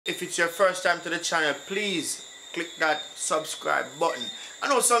If it's your first time to the channel, please click that subscribe button. I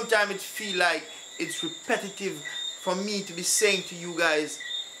know sometimes it feel like it's repetitive for me to be saying to you guys,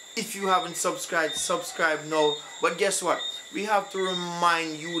 if you haven't subscribed, subscribe now. But guess what? We have to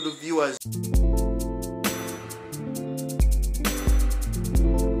remind you, the viewers.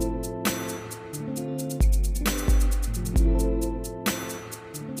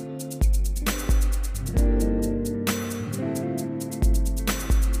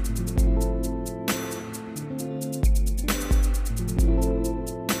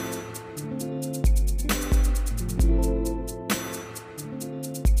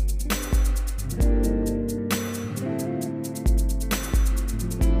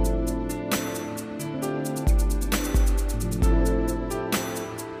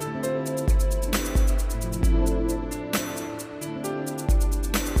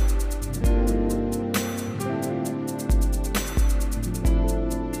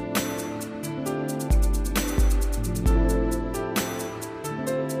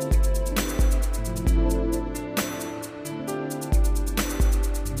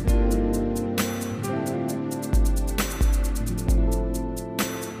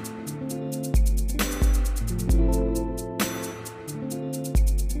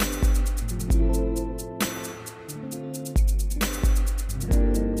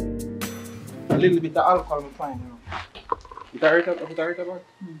 A little bit of alcohol, I'm fine now. You hurt about?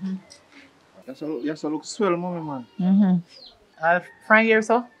 Mm-hmm. Yes, I look swell, mommy, man. Frank here,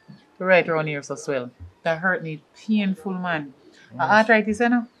 so? Right around here, so swell. That hurt me painful, man. Arthritis, you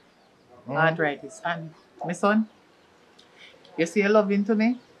know? Arthritis. And my son, you see you loving to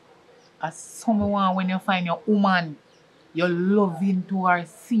me? As someone when you find your woman, you're loving to her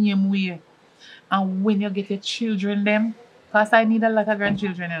same way. And when you get your children, them, because I need a lot of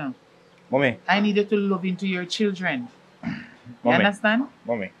grandchildren, you know. Mommy. I need you to love into your children. You Mommy. understand?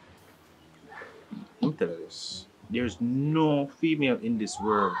 Mommy. Let me tell you this. There's no female in this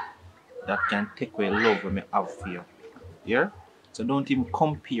world that can take away love when I have for you. Yeah? So don't even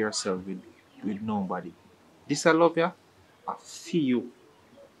compare yourself with nobody. This I love you, I feel you.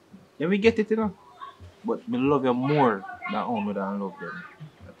 Then we get it, you know. But I love you more than how I love them.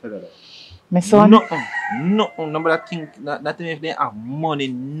 I tell you that. My son? Nothing. Nobody think that if they have money,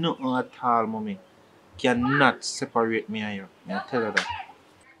 nothing at all, mommy, cannot separate me and you. I tell you that.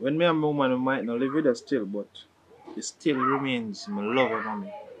 When me and my woman, we might not live with us still, but it still remains. I love you,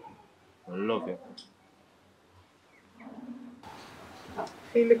 mommy. I love you.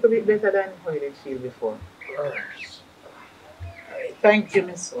 Feel a little bit better than how you did feel before. Thank you,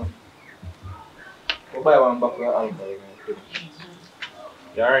 my son. We'll buy one bottle of alcohol.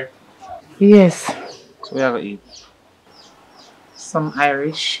 You alright? Yes. So we have to eat. Some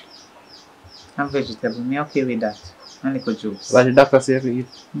Irish and vegetable. Me okay with that. And little juice. What the doctor say if you eat?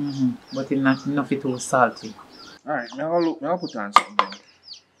 But it's not enough too salty. Alright, now I'll put on something then.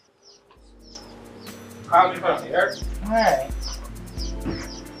 Call me from here. Alright.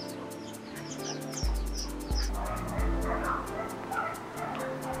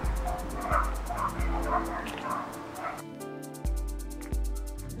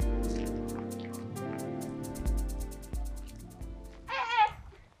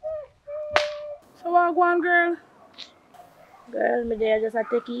 So what go on, girl? Girl, me there just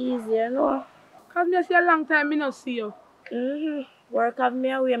take it easy, you know. Cause me see a long time me not see you. Work have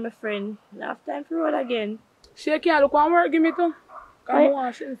me away, my friend. Now have time for road again. She can't look on work give me too. Cause I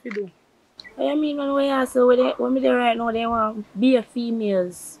want something to do. What you mean when we ask you when me there right now they want be a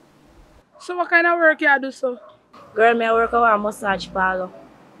females? So what kind of work you do so? Girl, me work at a massage parlor.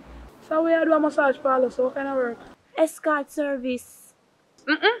 So we do a massage parlor, so what kind of work? Escort service.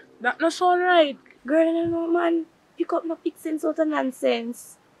 That not sound right. Girl, I don't know, man. Pick up no fixings out of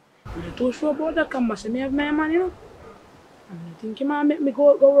nonsense. I'm too sure about that, cause I say me have my man, you know. I think you might make me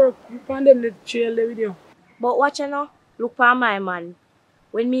go work. You find them the trail there with you. But watch you know, look for my man.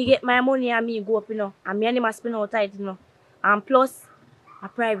 When me get my money and me go up, you know, and me and him a spin out tight, you know. And plus, a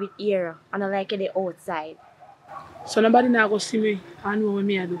private area, and I like it outside. So nobody now go see me and know what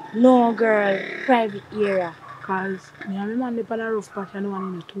me I do. No, girl, private area. Cause me and my man live on a rough patch and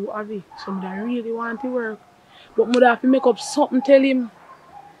one in too heavy. So I really want to work. But I have to make up something tell him.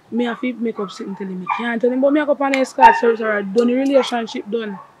 Me have to make up something tell him. I can't tell him, but me have to go on an escort service or done the relationship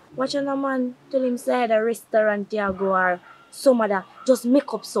done. Watch on a man, tell him say the restaurant you go or some other. Just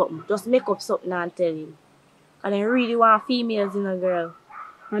make up something. Just make up something and tell him. And I really want females in a girl.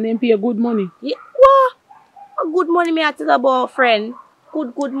 And then pay good money. Yeah, what? A good money me I tell about friend.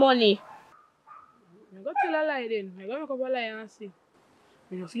 Good money. I go tell a lie then. I go make up a lie and see.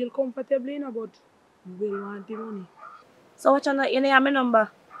 I don't feel comfortable, you know, but I will want the money. So watch on you know my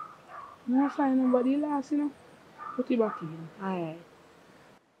number? I'm not sign nobody last, you know. Put it back in. Alright.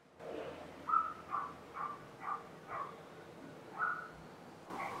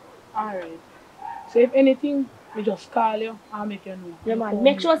 Alright. So if anything, we just call you. I'll make you know. Yeah, You man. call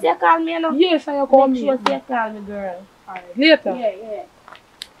Make me. sure you call me, you know. Yes, and you call Make me. sure you call me, girl. Alright. Later. Yeah.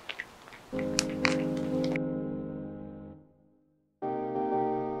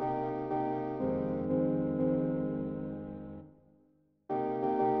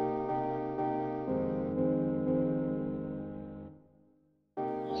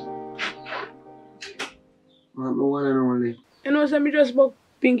 Man, no one and only. You know, so me just book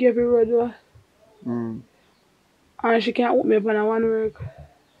Pinky every road door. Mm. And she can't hook me up on a one work.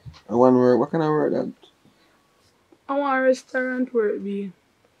 I want work. What kind of work that? I want a restaurant work be.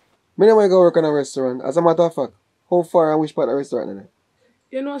 Me never go work in a restaurant. As a matter of fact, how far and which part of the restaurant is it?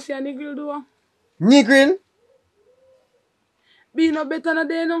 You know, see a nigga do. Knee grill? Be no better than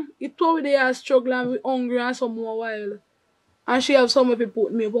they know. It told me they are struggling with hungry and some more while. And she have some people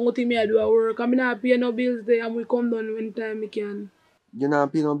put me up. But me I do a work. I mean I pay no bills there and we come down when time we can. You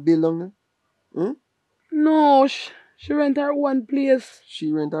not pay no bill down there? Hmm? No, she rent her one place.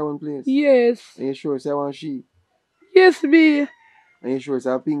 She rent her one place? Yes. And you sure say I want she? Yes, be. And you sure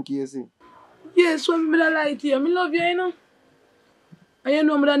say I Pinky, you see? Yes, when me not lie to you. Me love you, you know. And you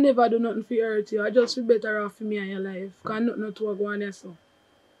know me that never do nothing for hurt you. I just feel better off for me and your life. Because nothing to go on there so.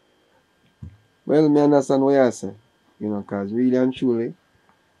 Well, me understand what you say. You know, because really and truly,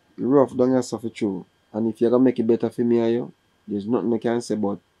 you rough down yourself for true. And if you're going to make it better for me and you, there's nothing I can say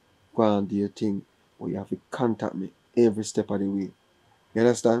but go and do your thing. But you have to contact me every step of the way. You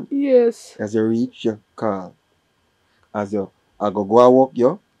understand? Yes. As you reach, you call. As you, I go and walk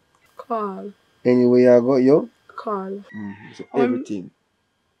you. Call. Anywhere you go, you. Call. So everything.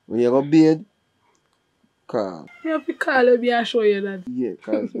 When you go bed, call. You have to call you and show you that. Yeah,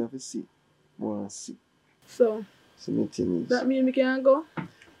 because you have to see. I want to see. So, So my thing is. that mean we can go?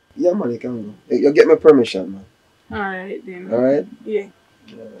 Yeah, man, you can go. You get my permission, man. Alright then. Alright? Yeah.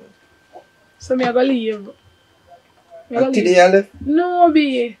 So me I go leave. And today you left? No,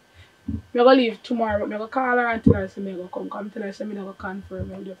 be. Me I go leave tomorrow, but me I go call her and tell her say me I go come. Come tell her say me I go confirm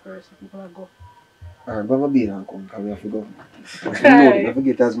me the first if me gonna go. Alright, go be there and come, because we have to go. Alright. Don't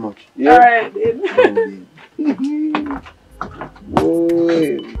forget as much. Yeah? Alright then.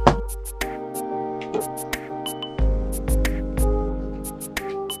 Boy.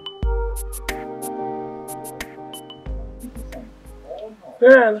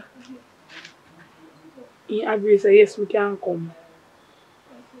 Girl. He agree say yes we can come.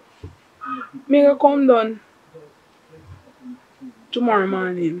 Me go come down tomorrow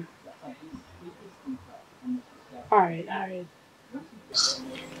morning. Alright.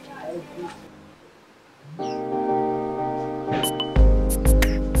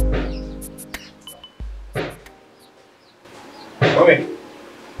 Mommy,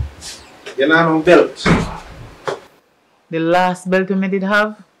 you know no belt. The last belt we did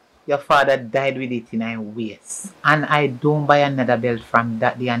have, your father died with it in our waist. And I don't buy another belt from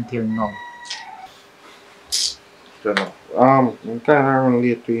that day until now. Don't know. I'm kind of run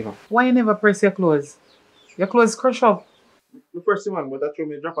late too, you know. Why you never press your clothes? Your clothes crush up. The first thing, man, but I throw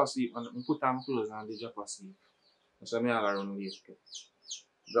me drop asleep and I put on my clothes and they drop asleep. So I run late too.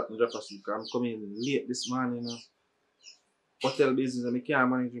 Drop asleep. I'm coming late this morning, you know. Hotel business and I can't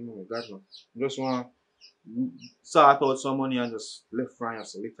manage it more. God no. Just want to sort out some money and just left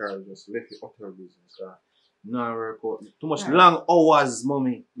France, literally just left the hotel business. No work out. Too much long hours,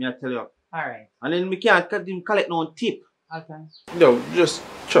 mommy, me I tell you. Alright. And then me can't collect no tip. Okay. No, just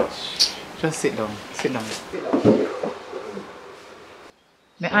trust. Just sit down. Sit down.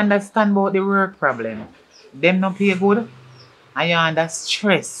 Me understand about the work problem. Them not pay good. And you're under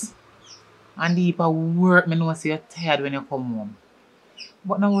stress. And the people work, me know say you're tired when you come home.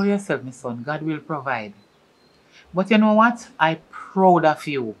 But don't worry yourself, my son. God will provide. But you know what? I'm proud of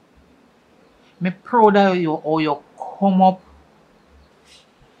you. Me proud of you how you come up.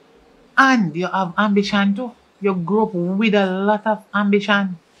 And you have ambition too. You grew up with a lot of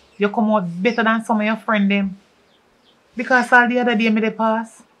ambition. You come out better than some of your friends them. Because all the other day me they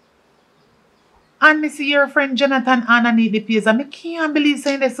pass. And me see your friend Jonathan underneath the place and me can't believe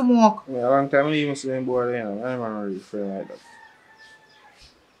saying they smoke. Yeah, a long time I even see them boy, you know. I'm not really afraid like that.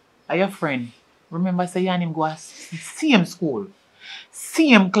 Are your friend? Remember say you and him go to same school.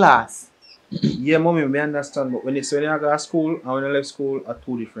 Same class. Yeah, mommy, me understand, but when you go to school and when you left school are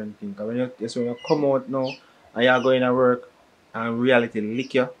two different things. When you come out now and you're going to work and reality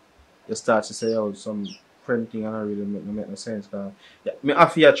lick you, you start to say, oh, some friend thing and not really make no sense. Cause, yeah, me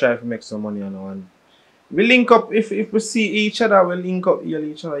have to try to make some money, you know, and We link up if we see each other, we link up heal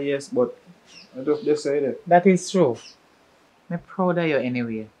each other, yes, but I just say that. That is true. I'm proud of you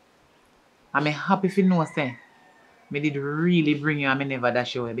anyway. I'm happy if you know say me did really bring you and me never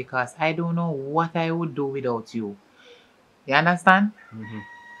dash you away because I don't know what I would do without you. You understand?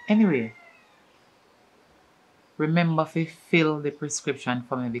 Anyway, remember to fill the prescription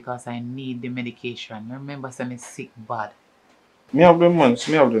for me because I need the medication. Remember say me sick bad. Me have them months,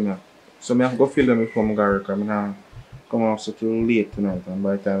 me have them now. So me have to go fill them before I go work. I'm now come off so too late tonight and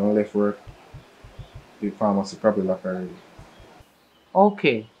by the time I left work, the pharmacy probably locked already.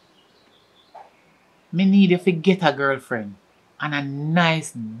 Okay. Me need you to get a girlfriend. And a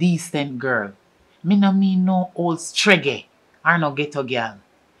nice, decent girl. Me no mean no old streggy or no ghetto girl.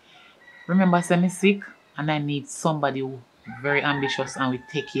 Remember say me sick and I need somebody who very ambitious and will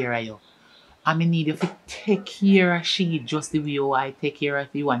take care of you. And me need you to take care of she just the way how I take care of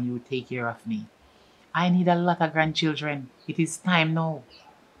you and you take care of me. I need a lot of grandchildren. It is time now.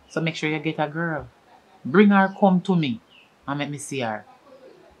 So make sure you get a girl. Bring her come to me and make me see her.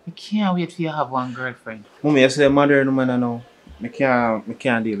 I can't wait for you to have one girlfriend. Mommy, you say mother no man now. Me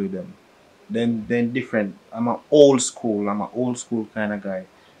can't deal with them. Then different. I'm an old school kind of guy.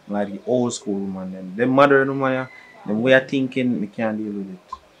 Like the old school woman. Them mother no man, them way of thinking, me can't deal with it.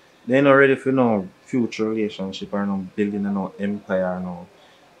 They not ready for no future relationship or no building a no empire no.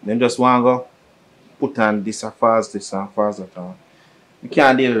 Them just want to go put on this and fast that. You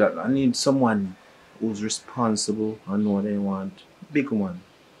can't deal with that. I need someone who's responsible and know what they want. Big woman.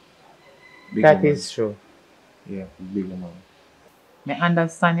 That is true. Yeah, big woman. I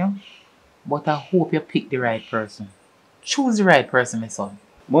understand you, but I hope you pick the right person. Choose the right person, my son.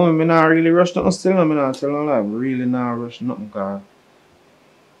 Mommy, me not really rush nothing still. I not tell no lie. I really not rush nothing because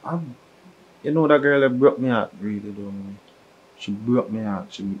you know that girl that broke me heart really though. She broke me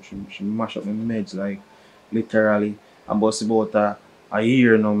heart. She mashed up my meds like literally. I'm about a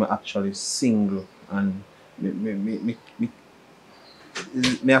year now me actually single and me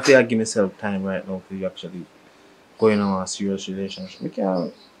have to give myself time right now to actually going on a serious relationship.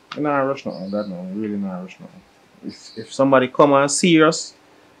 I not rush nothing that now. I really not rush nothing. If somebody come and serious,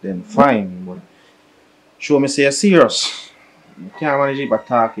 then fine. But show me say you're serious. You can't manage it by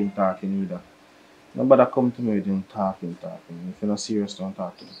talking either. Nobody come to me with him talking. If you're not serious, don't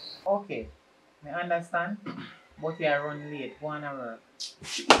talk to me. Okay, I understand, but you are running late. Go on and work.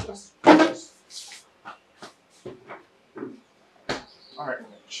 Jesus. Alright,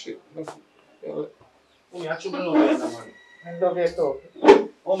 shit. Oh, you actually love you, man. I love you too.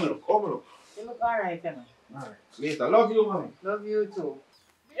 Oh, me look. You look alright, you know. Alright, later. Love you, man. Love you too.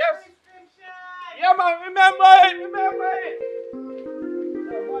 Yes. Yeah, man. Remember it.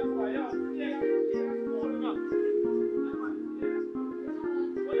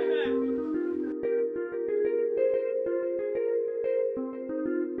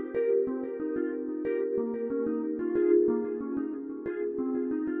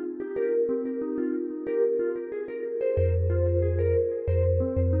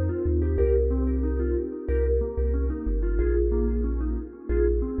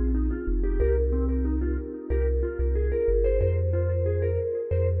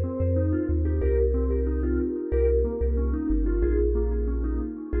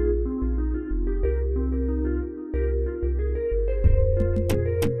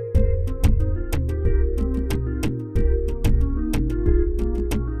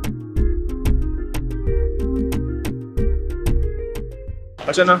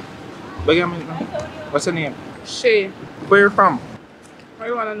 What's your name? What's your name? Shay, Where you from? why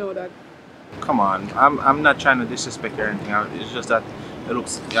you wanna know that? Come on, I'm not trying to disrespect you or anything. It's just that you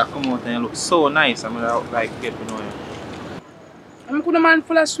come out and you look so nice. I'm gonna like get to know you. I'm a man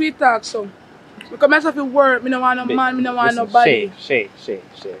full of sweet talk, so. Because myself in work, I don't want no man, I don't want nobody. Shay.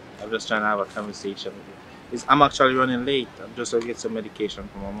 I'm just trying to have a conversation with you. I'm actually running late. I'm just going to get some medication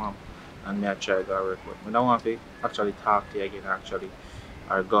from my mom. And I try to go work. But I don't want to actually talk to you again,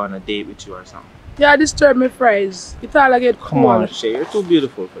 or go on a date with you or something. Yeah, disturb me fries. It's all I get cool. Come on, Shay, you're too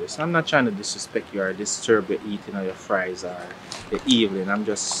beautiful for this. I'm not trying to disrespect you or disturb your eating or your fries or your evening. I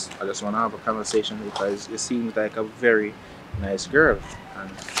just want to have a conversation because you seem like a very nice girl. And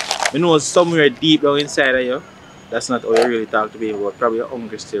you know somewhere deep down inside of you, that's not how you really talk to people, but probably you're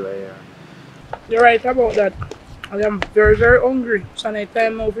hungry still. You're right about that. I am very, very hungry. So I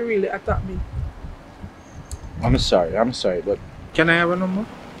time now if you really attack me. I'm sorry, but can I have a number?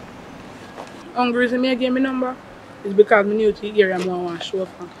 Hungry is me give me number. It's because I new to the area I want to show up.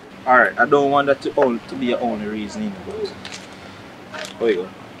 Alright, I don't want that to be your only reason. Where you go?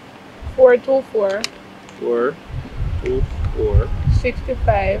 424 424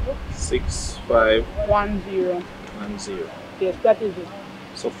 65 6510. 10. Yes, that is it.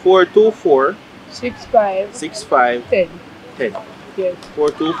 So 424 65 65 10. 10. Yes.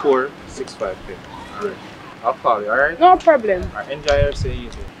 424 65 10. Yes. I'll call you, alright? No problem. Alright, enjoy your stay, you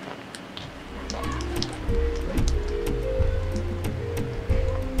too.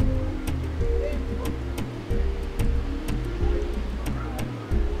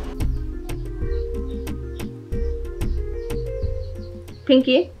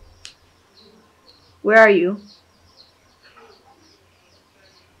 Pinky, where are you?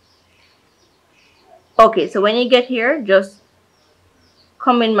 Okay, so when you get here, just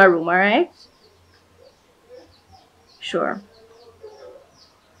come in my room, alright? Sure.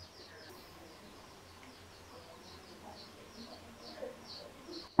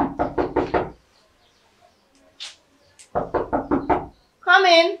 Come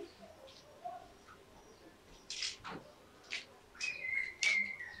in.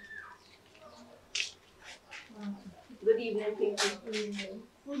 Good evening, Pinky. Good evening.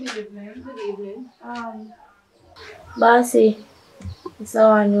 Good evening. Bossy, it's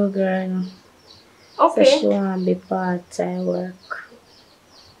our new girl. So Okay. she want to be part-time work.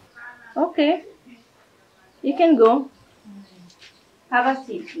 Okay. You can go. Have a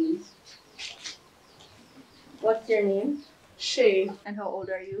seat, please. What's your name? Shay, And how old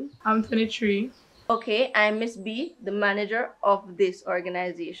are you? I'm 23. Okay, I'm Miss B, the manager of this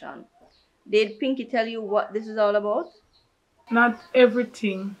organization. Did Pinky tell you what this is all about? Not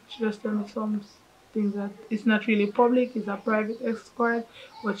everything. She just told me some things that it's not really public, it's a private escort,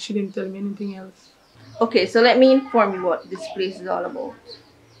 but she didn't tell me anything else. Okay, so let me inform you what this place is all about.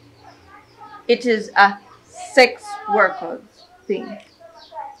 It is a sex workers thing.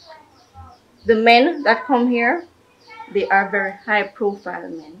 The men that come here, they are very high profile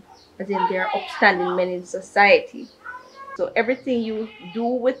men, as in they are upstanding men in society. So everything you do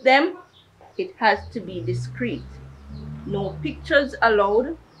with them, it has to be discreet. No pictures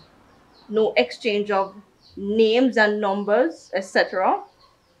allowed, no exchange of names and numbers, etc.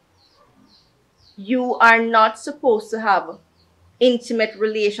 You are not supposed to have intimate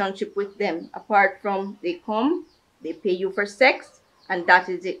relationship with them apart from they come, they pay you for sex, and that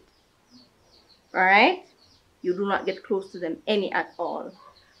is it. All right? You do not get close to them any at all.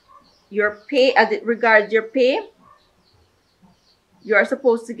 Your pay, as it regards your pay, you are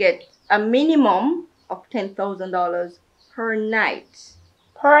supposed to get a minimum of $10,000 per night.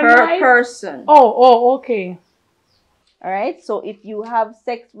 Per Per night? person. Oh, okay. All right? So if you have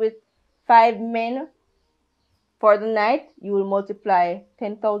sex with 5 men for the night, you will multiply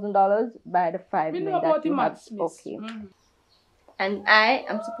 $10,000 by the 5 We men know about that you the have. maths, miss. Okay. Mhm. And I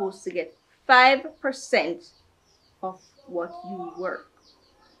am supposed to get 5% of what you work,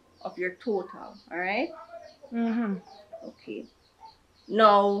 of your total. All right? Mm-hmm. Okay.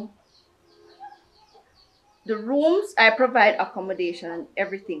 Now, the rooms, I provide accommodation and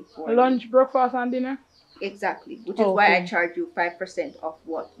everything for you. Lunch, breakfast, and dinner? Exactly. Which is why I Okay. charge you 5% of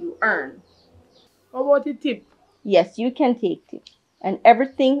what you earn. How about the tip? Yes, you can take tip. And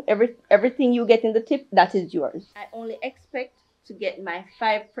everything you get in the tip, that is yours. I only expect to get my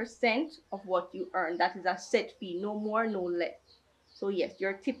 5% of what you earn. That is a set fee, no more, no less. So yes,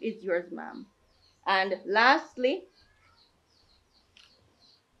 your tip is yours, ma'am. And lastly,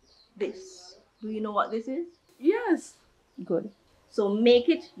 this. Do you know what this is? Yes. Good. So make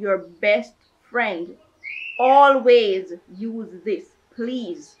it your best friend. Always use this,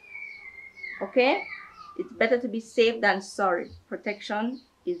 please. Okay? It's better to be safe than sorry. Protection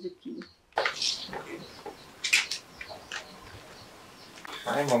is the key.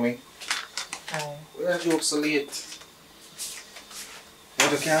 Hi, mommy. Hi. We are you up so late.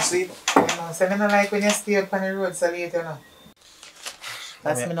 You can't sleep? You know, so I don't like when you stay up on the road so late, you know.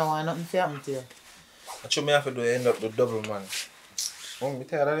 That's Mommy, me no want nothing to happen to you. what you may have to do end up the double, man. I'm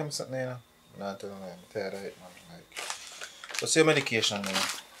tired of them something, you know. Nah, tell them, I'm tired of it, man. Like, what's your medication, man?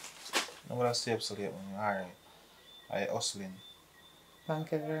 I'm gonna stay up so late, man. Alright. I hustling.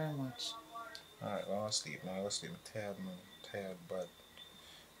 Thank you very much. Alright, well, I'll sleep, man. I'll sleep. I'm tired, man. Tired, but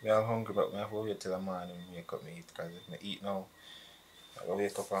I'm hungry, but I have to wait till the morning and wake up and eat. Because if I eat now, I'll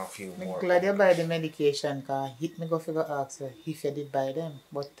wake up and feel I'm more. glad you buy the medication because hit me go figure ask you if you did buy them.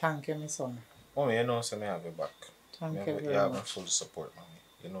 But thank you, my son. Mommy, you know, so I have your back. Thank you You very have my much. full support, mommy.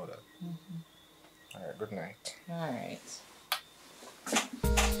 You know that. Alright, good night. Alright.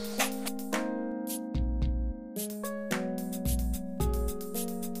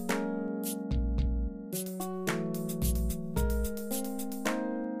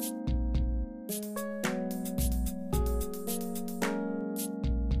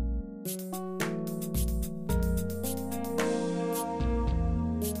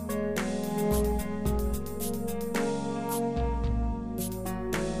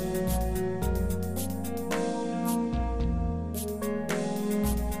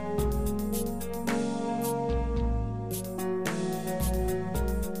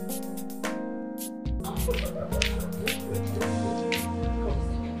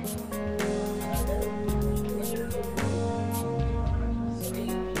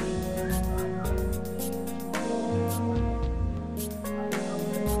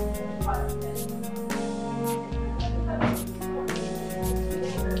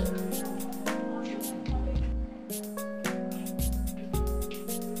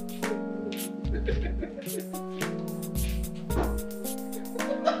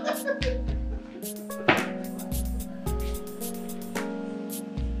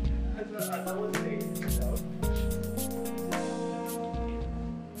 You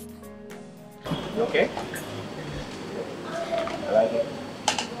okay? I like it.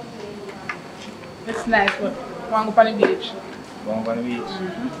 It's nice, but I want to go on the beach. Going on the beach.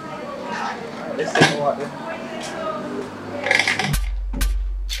 Let's take a walk then.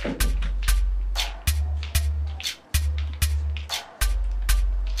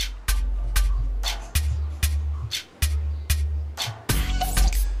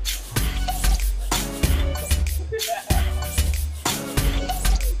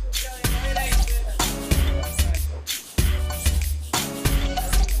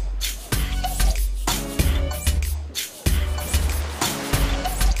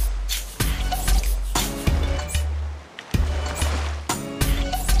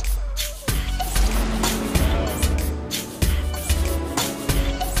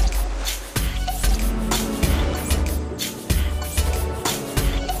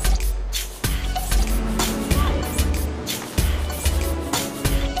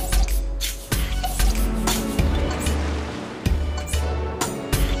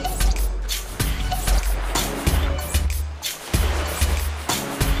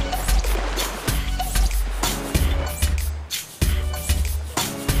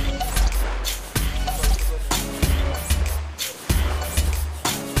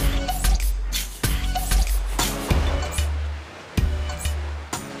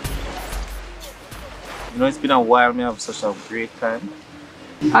 You know, it's been a while. Me have such a great time.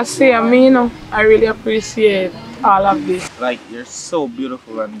 I say, I really appreciate all of this. Like, you're so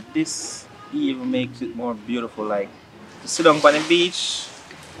beautiful, and this even makes it more beautiful. Like, to sit down on the beach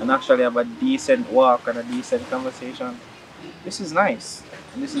and actually have a decent walk and a decent conversation. This is nice.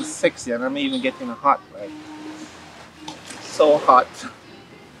 And this is sexy, and I'm even getting hot. Like, so hot.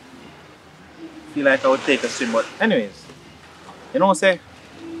 Feel like I would take a swim, but anyways, you know what I'm saying?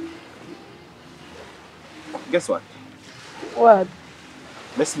 Guess what? What?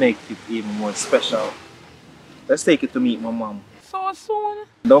 Let's make it even more special. Let's take it to meet my mom. So soon?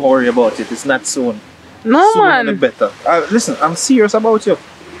 Don't worry about it, it's not soon. No, Sooner the man. better. Listen, I'm serious about you.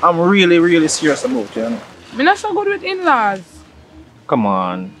 I'm really, really serious about you. I'm not so good with in-laws. Come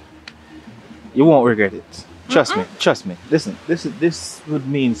on. You won't regret it. Trust me, trust me. Listen, this would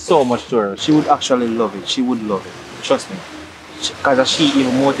mean so much to her. She would actually love it. She would love it. Trust me. Because she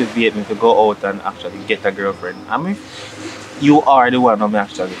even motivated me to go out and actually get a girlfriend. I mean, you are the one I'm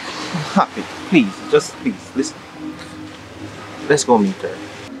actually happy. Please, just please, listen. Let's go meet her.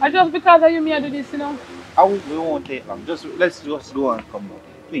 Just because of you, me I do this, you know. We won't take long. Let's just go and come out.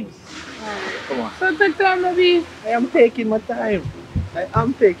 Please. Come on. So take time, maybe. I am taking my time. I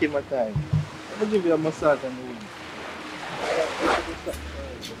am taking my time. I'm gonna give you a massage and move.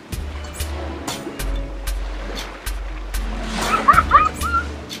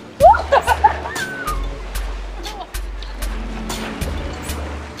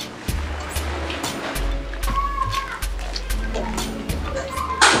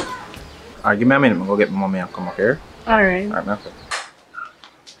 Alright, give me a minute. I'm gonna go get my mommy and come up here. Alright. Alright, man. Okay.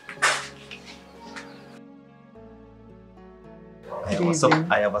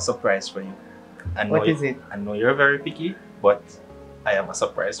 I have a surprise for you. What is it? I know you're very picky, but I have a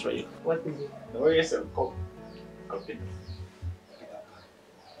surprise for you. What is it? Don't worry yourself. Come. Come in.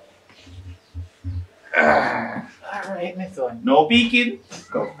 Alright, my son. No peeking.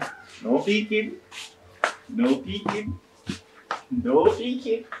 Come. No peeking. No peeking. No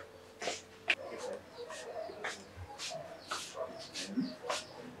peeking.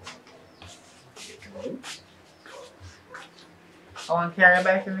 I want to carry a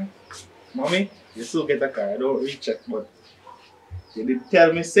bag for me. Mommy, you still get the car. I don't recheck, but you didn't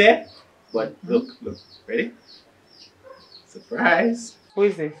tell me, say. But look. Ready? Surprise. Who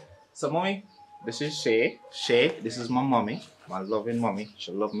is this? So, mommy, this is Shay. Shay, this is my mommy, my loving mommy.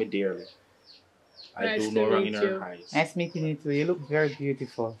 She loves me dearly. I Nice do to no wrong meet in you. her eyes. Nice meeting you too. You look very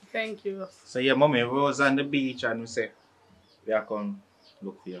beautiful. Thank you. So, yeah, mommy, we was on the beach and we say, we are going to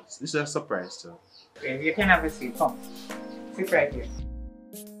look for you. This is a surprise, too. Okay, you can have a seat. Come. Sit right here.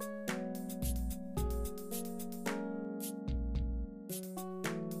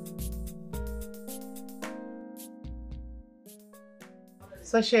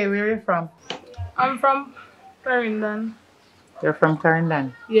 So Shay, where are you from? I'm from Clarendon. You're from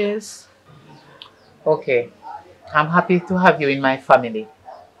Clarendon. Yes. Okay. I'm happy to have you in my family.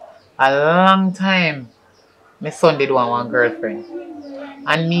 A long time, my son did want one girlfriend.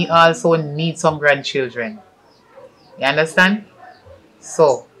 And me also need some grandchildren. You understand?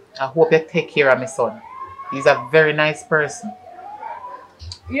 So, I hope you take care of my son. He's a very nice person.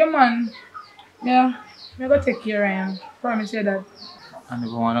 Yeah, man. Yeah. I'm going to take care of him. Promise you that. I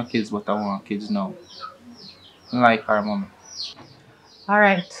never want kids, but I want kids now. Like her, mommy.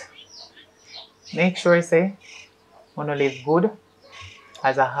 Alright. Make sure you say, wanna live good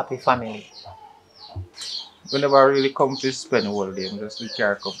as a happy family. We never really come to spend the whole day. Just the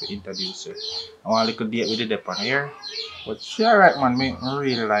car come to introduce her. I want a little date with the dep on here. But she alright, man. I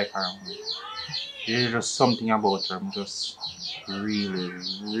really like her, man. There's just something about her. I'm just really,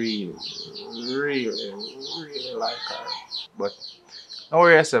 really, really, really like her. But don't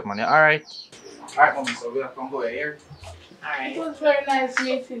worry yourself, man. You're alright. Alright, mommy. So we'll come go here. It was very nice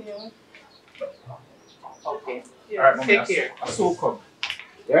meeting you. Okay. Alright, mommy. Take care. I so come.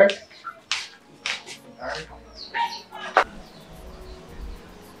 There? Alright.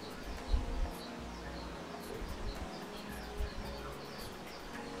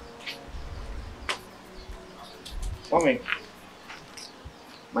 Mommy,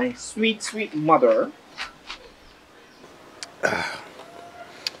 my sweet, sweet mother.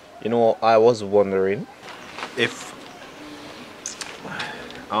 You know, I was wondering if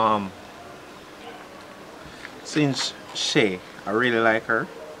since I really like her.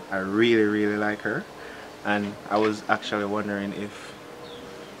 I really, really like her. And I was actually wondering if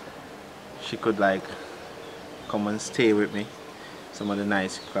she could like come and stay with me some of the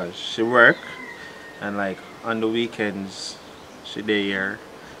nights, because she work and like on the weekends she day here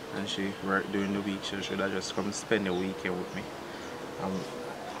and she work during the week. She should have just come spend the weekend with me.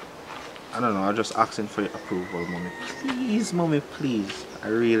 I don't know, I'm just asking for your approval, mommy. Please, mommy, please. I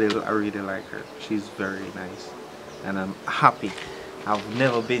really like her. She's very nice. And I'm happy. I've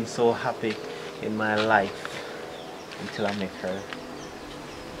never been so happy in my life until I met her.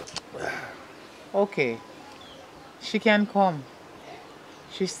 Okay. She can come.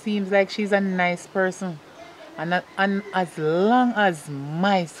 She seems like she's a nice person. And as long as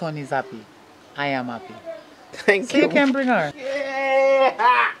my son is happy, I am happy. Thank So you can bring her.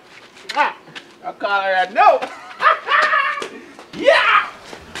 Yeah! I call her a no! Yeah!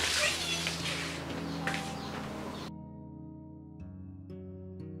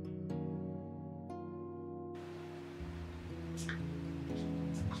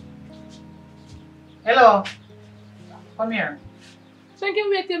 Hello. Come here. So you can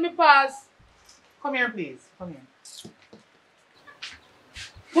wait till me pass. Come here, please. Come here.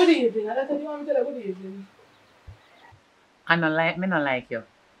 Good evening. I tell you want me to tell you good evening. I don't like me, not like you.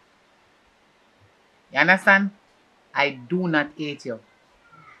 You understand? I do not hate you.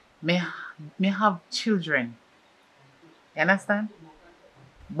 Me have children. You understand?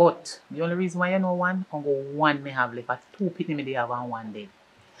 But the only reason why you know one, one me have left. At two people me they have on one day.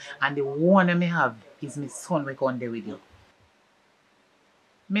 And the one me have is my son we come there with you.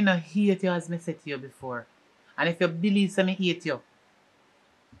 Me no hate you as me said to you before. And if you believe me hate you,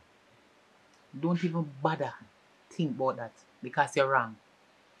 don't even bother think about that, because you're wrong.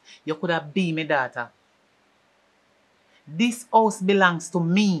 You could have been my daughter. This house belongs to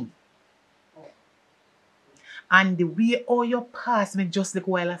me. And the way all you pass me just like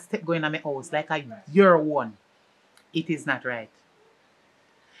while I step going on my house, like your one, it is not right.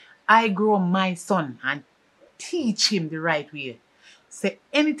 I grow my son and teach him the right way. Say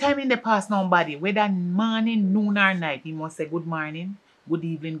anytime in the past nobody, whether morning, noon or night, he must say good morning, good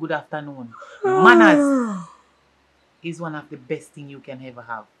evening, good afternoon. Manners is one of the best things you can ever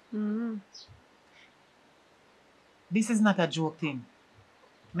have. This is not a joke thing.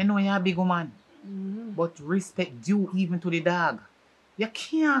 I know you're a big woman, but respect due even to the dog. You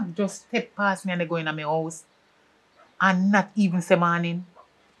can't just step past me and go in my house and not even say morning.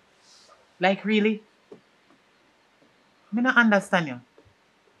 Like really? I don't understand you.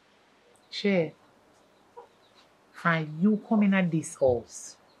 Shay, from you coming at this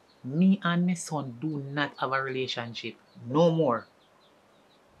house, me and my son do not have a relationship. No more.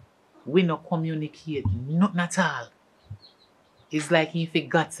 We no communicate, nothing at all. It's like if he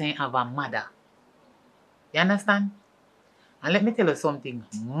got saying have a mother. You understand? And let me tell you something.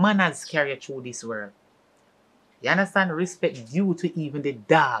 Manners carry you through this world. You understand? Respect due to even the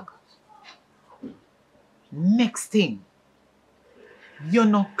dog. Next thing. You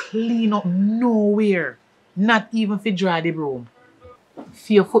not clean up nowhere. Not even for dry the broom.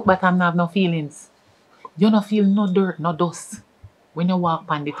 For your foot bottom have no feelings. You not feel no dirt, no dust. When you walk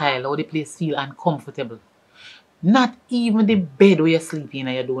on the tile, how the place feel uncomfortable. Not even the bed where you sleep in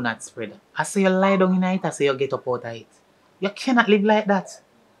and you do not spread. I say you lie down in it, I say you get up out of it. You cannot live like that.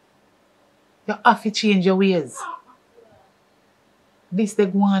 You have to change your ways. This they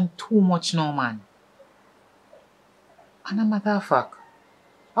go on too much now, man. And a matter of fact,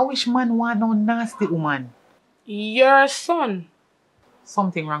 I wish man want no nasty woman. Your son.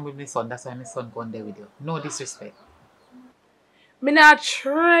 Something wrong with my son, that's why my son gone there with you. No disrespect. Me not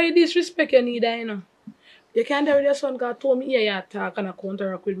try disrespect you neither, you know. You can't tell your son because told me here you talk and I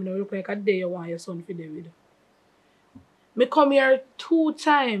counteract with me. Now you look like a day you want your son to do with. Me come here 2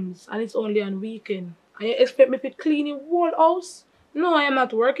 times and it's only on weekend. And you expect me to clean the whole house? No, I am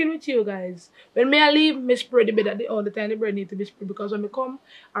not working with you guys. When me I leave, me spread the bed all the time. The bread need to be spread because when me come,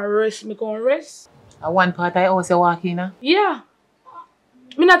 I rest, me come rest. At one part I also walk in. Yeah.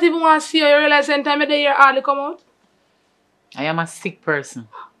 Me not even want to see you. You realize anytime I day here hardly come out? I am a sick person.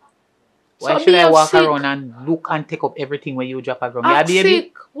 Why So should I be walk sick. around and look and take up everything when you drop around? Act Yeah, baby?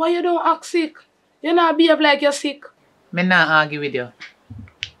 sick. Why you don't act sick? You not behave like you're sick. Me not argue with you.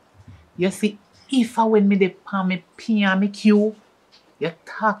 You see, if I when me dey pan me pin and me cue, you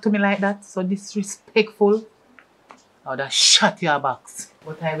talk to me like that, so disrespectful, I would have shut your box.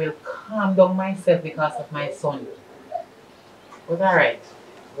 But I will calm down myself because of my son. But alright.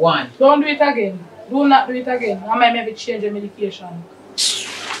 1. Don't do it again. Do not do it again. I might maybe change your medication.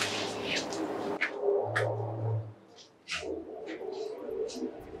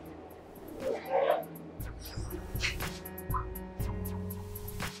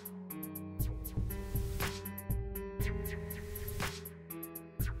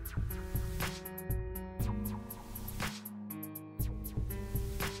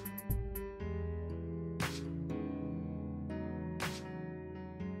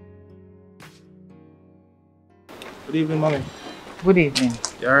 Good evening, mommy. Good evening.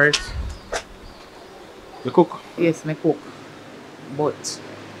 You alright? You cook? Yes, me cook. But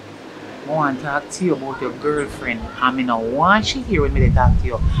I want to talk to you about your girlfriend. I mean, I want she here when me dey talk to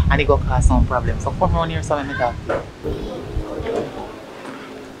you and it go cause some problem. So come around here so when me talk to you.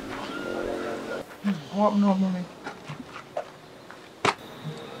 What no, mommy?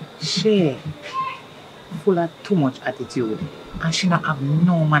 She full of too much attitude and she not have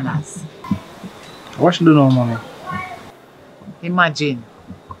no manners. What should do now, mommy? Imagine,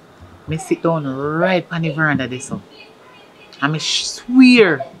 me sit down right on the veranda this so, and me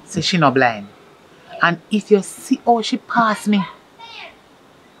swear say she not blind. And if you see how she pass me,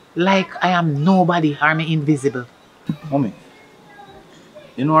 like I am nobody or me invisible. Mommy,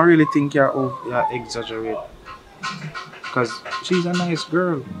 you know I really think you're exaggerate. Because she's a nice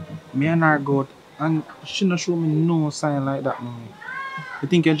girl. Me and her go out and she not show me no sign like that, mommy. I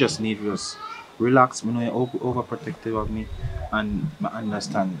think you just need to just relax. Me know you're overprotective of me. And I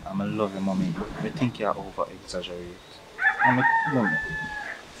understand, I'm a love you, mommy. I think you're over-exaggerate. Mommy,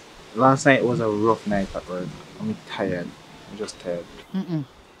 last night was a rough night at work. I'm tired. I'm just tired.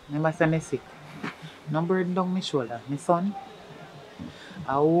 Remember say me sick. No burden down my shoulder. My son,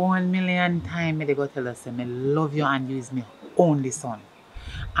 1,000,000 times me dey go tell us say me love you and you is my only son.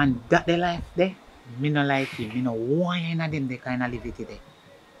 And that the life there, me no like him. Me no want you in them they kind of live it there.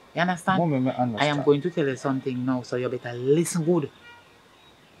 You understand? Mommy, I understand. I am going to tell you something now, so you better listen good.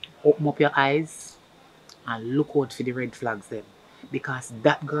 Open up your eyes and look out for the red flags then. Because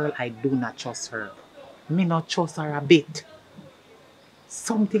that girl, I do not trust her. Me not trust her a bit.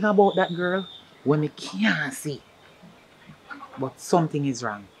 Something about that girl when me can't see. But something is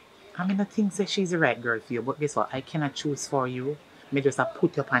wrong. I mean, I think say she's the right girl for you, but guess what? I cannot choose for you. Me just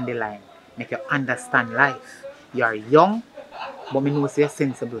put you up on the line. Make you understand life. You are young, but me know say you're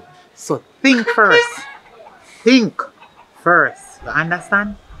sensible. So think first. Think first. You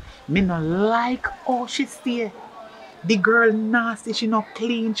understand? Me no like how she stay. The girl nasty, she not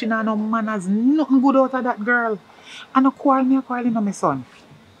clean, she not no manners, nothing good out of that girl. And no quarrel on my son.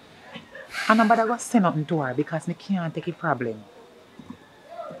 And nobody go say nothing to her because me can't take a problem.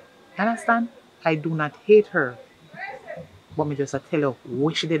 You understand? I do not hate her. But me just tell her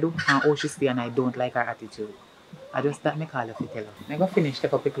what she do and how she stay, and I don't like her attitude. I just that me call her to tell her. I go finish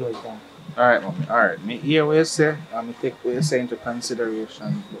take up the clothes down. Alright, mommy. Alright. Me hear what you say and me take what you say into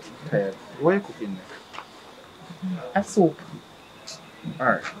consideration. But I'm tired. What are you cooking there? A soup.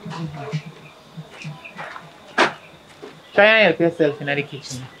 Alright. Try and help yourself in the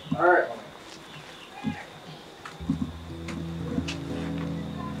kitchen. Alright, mommy.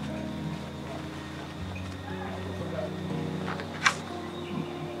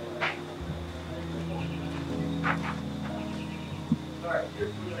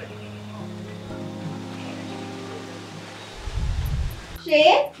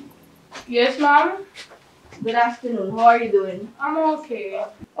 Shay? Yes, ma'am? Good afternoon. How are you doing? I'm okay.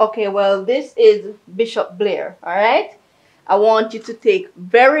 Okay, well, this is Bishop Blair, alright? I want you to take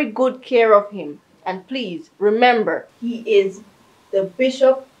very good care of him. And please, remember, he is the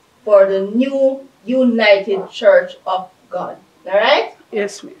bishop for the new United Church of God, alright?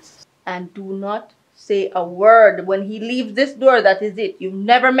 Yes, miss. And do not say a word when he leaves this door. That is it. You've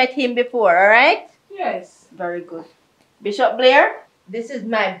never met him before, alright? Yes. Very good. Bishop Blair, this is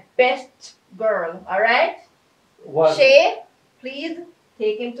my best girl, alright? What? Shay, please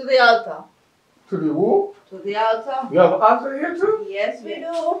take him to the altar. To the who? To the altar. You have an altar here too? Yes, we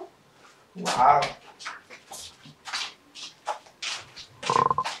do. Wow.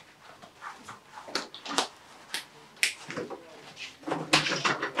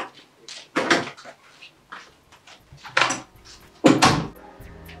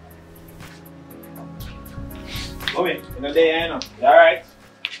 Mommy, in the day, I know. You alright?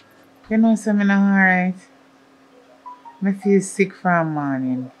 You know, so I'm not alright. I feel sick from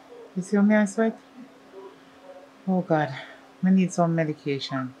morning. You see how me I sweat? Oh God, I need some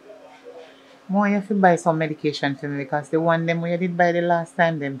medication. More you have to buy some medication for me because the one them we did buy the last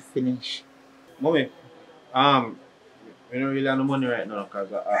time them finish. Mommy, we don't really have no money right now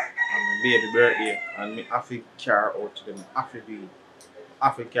because I'm a baby birthday and me have to carry out to them. I have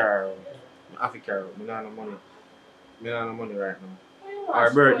to carry out. I don't have no money. I don't have no money right now.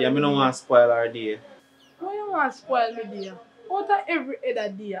 Our birthday, I don't want to spoil our day. Why you want to spoil me day? Out of every other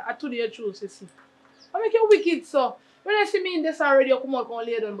day, I told you choose to see. I make you wicked so. When I see me in this already, you come out and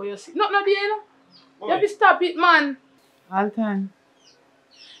lay down by your seat. Not there, you know? You have to stop it, man. Alton,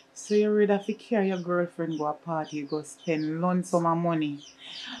 so you rather fi carry your girlfriend go a party, go spend lump sum of money,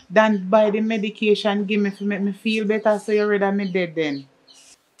 than buy the medication give me to make me feel better, so you rather me dead then?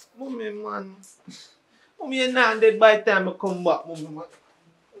 Mommy, man. Mommy, you're not dead by the time I come back, mommy, man.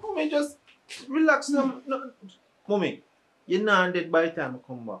 Mommy, just relax now. No. Mommy, you're not dead by the time I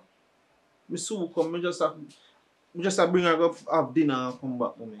come back. Me soon come, me just have bring her go have dinner and come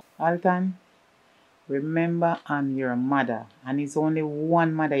back, mommy. Alton, remember I'm your mother, and it's only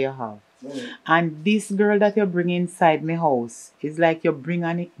one mother you have. Mommy. And this girl that you bring inside my house is like you bring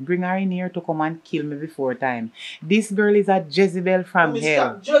her in here to come and kill me before time. This girl is a Jezebel from Mommy,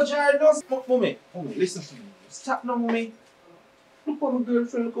 hell. stop judge her. Mommy, listen to me. Stop now, mommy. Look at my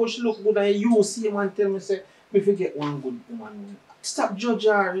girlfriend, look how she look good, and you see him and tell me, say, me forget one good woman. Stop judge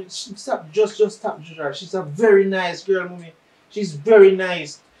her. Stop, just stop judge her. She's a very nice girl, mommy. She's very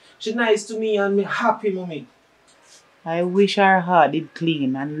nice. She's nice to me and me happy, mommy. I wish her heart did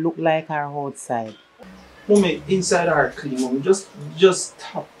clean and look like her outside. Mommy, inside her clean, mommy. Just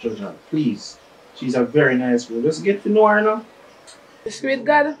stop judge her, please. She's a very nice girl. Just get to know her now. The sweet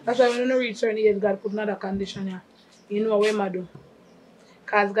God, that's why when you reach certain age, God put another condition here. You know what I do.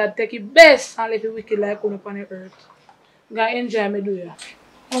 Because God take it best and let it wicked like on upon the earth. God enjoy me do ya.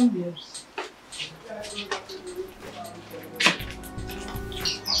 Come babes.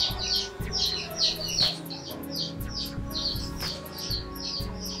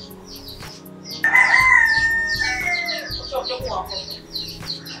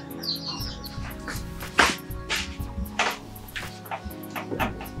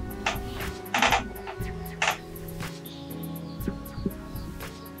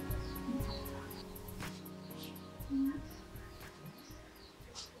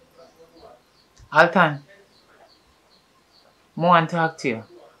 Alton, I want to talk to you.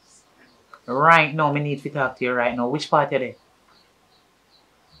 Right now, I need to talk to you right now. Which part you there?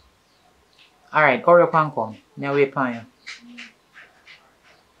 Alright, hurry up and come. I'll wait for you.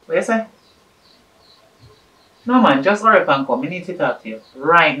 What you say? No man, just hurry up and come. I need to talk to you.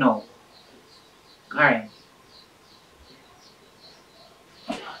 Right now. Alright.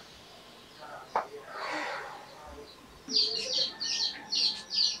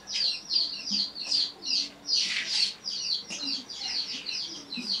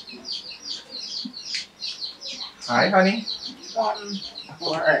 Hi, honey.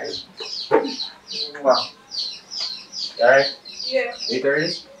 Alright. Wow. You alright? Yeah.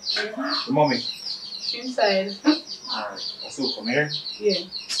 8:30? The mommy. Inside. Alright. So come here. Yeah.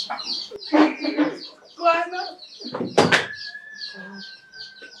 Go on now.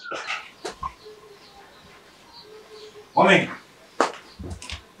 Mommy.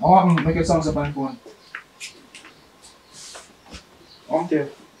 I want to make a songs up on the phone. Okay.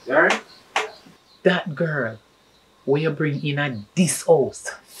 You alright? That girl where you bring in at this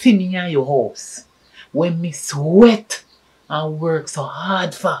house, finna in your house, when me sweat and work so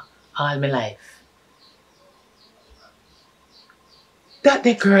hard for all my life. That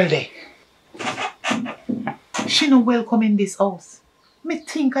the girl there, she no welcome in this house. Me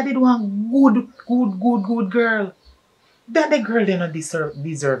think I did one good girl. That the girl they not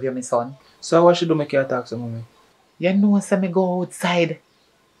deserve you, my son. So what should do make you attack some mommy? You know, say me go outside.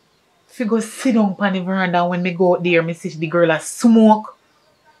 If you go sit down on the veranda when me go out there, me see the girl a smoke.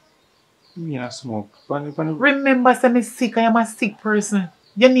 Me a smoke. Remember, say me sick, I am a sick person.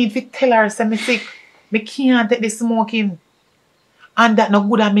 You need to tell her, say me sick. Me can't take the smoking. And that no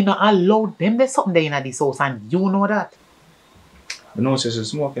good and me not allow them. There's something there in this house and you know that. You know, she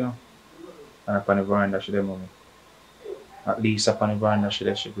smoke, you know. And upon the veranda, she there, mommy. At least upon the veranda, she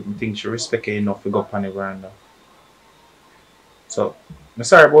there. She think she respect her enough to go upon the veranda. So, I'm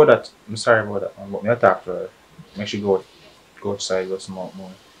sorry about that. I'm sorry about that. But me I talk to her. Make she go outside, go smoke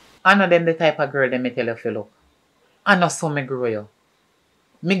more. I know them the type of girl that me tell you to look. I know so me grow you.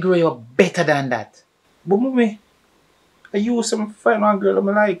 Me grow you better than that. But mommy, I use some find one girl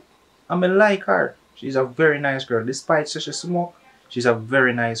I like. I like her. She's a very nice girl. Despite such a smoke, she's a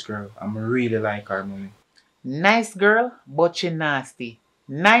very nice girl. I really like her, mommy. Nice girl, but she nasty.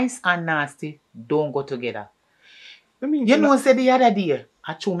 Nice and nasty don't go together. I mean, You know, say the other day,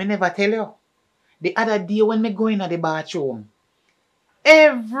 I told me never tell you. The other day when me go in the bathroom,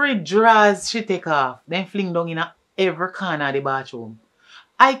 every drawers she take off, then fling down in every corner of the bathroom.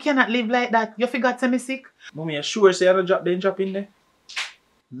 I cannot live like that. You forgot to me sick? Mommy, you sure say I don't drop in there?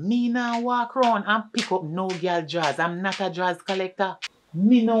 Me now walk around and pick up no girl drawers. I'm not a drawers collector.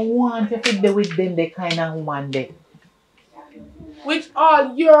 Me no want you to be with them the kind of woman there. With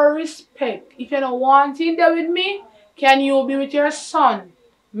all your respect, if you don't want him there with me, can you be with your son,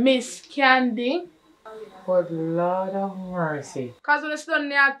 Miss Candy? Good Lord of mercy. Because when you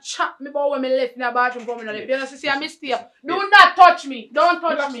stand there and chat me about when me left in the bathroom coming out, if you don't see a mistake, do not touch me. Don't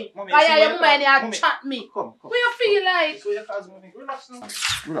touch me. Because your woman there and chat me. Come. What you feel like? So you cause mommy. Relax now.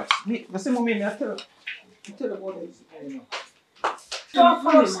 Relax. Listen, mommy, I tell her about this. Babe,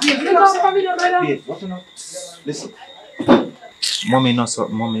 what you know? Listen. Mommy not so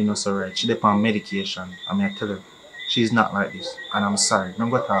right. She depend on medication. I mean, I tell her, she's not like this. And I'm sorry. I'm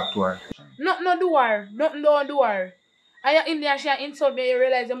going to talk to her. Nothing do her. Nothing don't do her. And you're in there, she insult me, you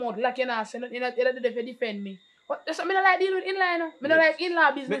realize the mouth like you're not saying nothing, you're not there to defend me. But that's what I don't like dealing with in-law, you know. I don't like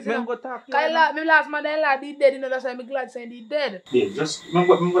in-law business, you know. Because my last mother-in-law did dead, you know, that's why I'm glad saying he dead. Babe, just, I'm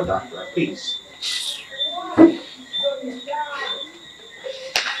going to talk to her, please.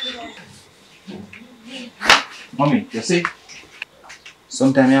 Mommy, you see?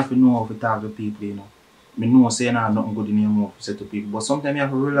 Sometimes you have to know how to talk to people, you know. I know say you have nothing good in your mouth to say to people, but sometimes you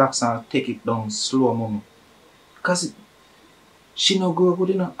have to relax and take it down slow, mommy. Because she not grow good,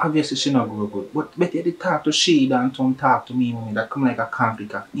 you know. Obviously she not grow good. But better you talk to she than to talk to me, mommy. That come like a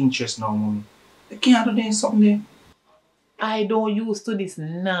conflict of interest now, mommy. You can't do this something there. I don't used to this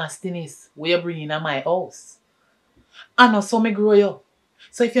nastiness where you bring in my house. I know so me grow you.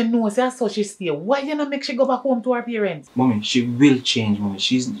 So if you know say so she stay, why you not make she go back home to her parents? Mommy, she will change, mommy.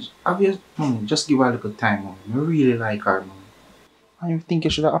 She's obvious, mommy. Just give her a little time, mommy. I really like her, mommy. I think you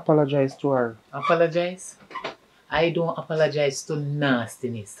should apologize to her. Apologize? I don't apologize to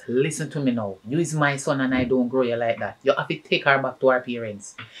nastiness. Listen to me now. You is my son and I don't grow you like that. You have to take her back to her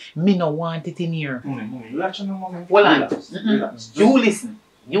parents. Me no want it in here. Mommy, relax now, mommy. Hold on. Relax. You listen.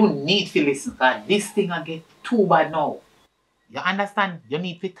 You need to listen because this thing will get too bad now. You understand? You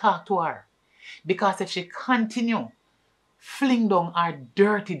need to talk to her. Because if she continue, fling down her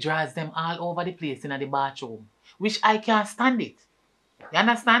dirty drawers them all over the place in the bathroom, which I can't stand it. You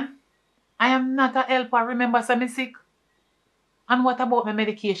understand? I am not a helper. Remember, so I'm sick. And what about my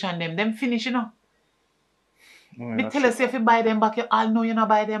medication them? Them finish, you know. Me tell you, say if you buy them back, you all know you not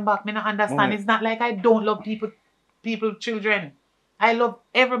buy them back. Me not understand. It's not like I don't love people, children. I love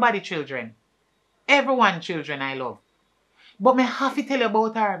everybody children. Everyone children I love. But me have to tell you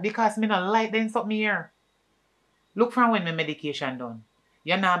about her because me not like them something here. Look from when my medication done.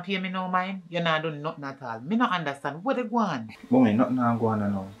 You not pay me no mind. You not do nothing at all. Me not understand. What they go on? Mommy, nothing go on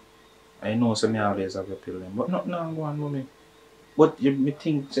now. I know some always have a pill them, but nothing go on, mommy. What you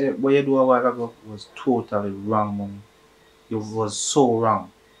think what you do a while ago was totally wrong, mommy. It was so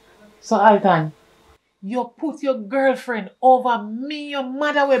wrong. So Alton, you put your girlfriend over me, your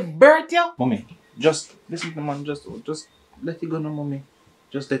mother will birth you? Mommy, just listen to man, just let it go now, mommy.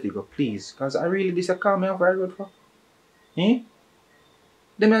 Just let it go, please. Cause I really this a call me off very good for. Eh?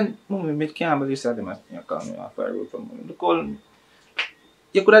 The man, mommy, me can't believe that the man call me off very good for, mommy. The call.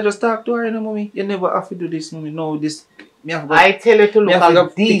 You could have just talked to her, you know, mommy. You never have to do this, mommy. No, this. Me have I tell you to look a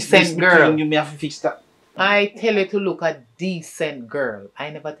decent girl. You may have to fix that. I tell you to look a decent girl. I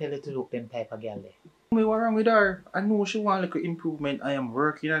never tell you to look them type of girl there. Mommy, what's wrong with her? I know she want like an improvement. I am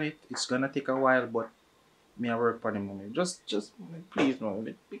working on it. It's gonna take a while, but me I work on it, mommy. Just mommy, please,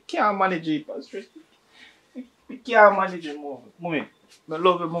 mommy. We can't manage it, stress. We can't manage it, mommy. I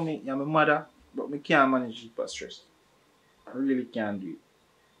love you, mommy. You're my mother, but we can't manage it, stress. I really can't do it.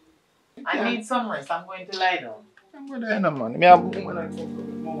 I need some rest. I'm going to lie down. I'm going to lie down, man. Me have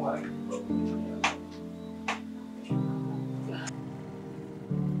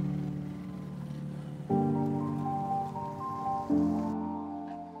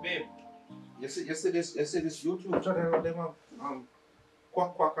Babe, you see this YouTube channel them have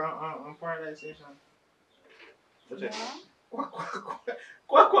Quack quack on Paradise Station. What's it? Quack quack quack.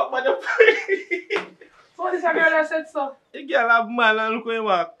 Quack quack man. So this a girl that said so. The girl have man and look where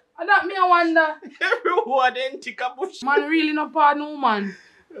back. And that me I wonder. Everyone then tick a bush. Man really no pardon woman.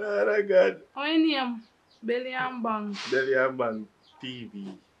 Oh my God. How your name? Belly and Bang. Belly and Bang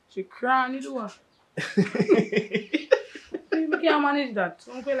TV. She crying the door. We can't manage that.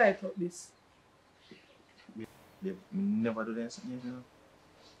 So I feel like this. They never do this, you know.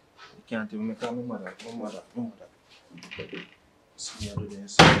 You can't even make my mother. So you do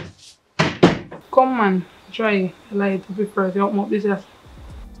this. Come man, try light up first. You open up this ass.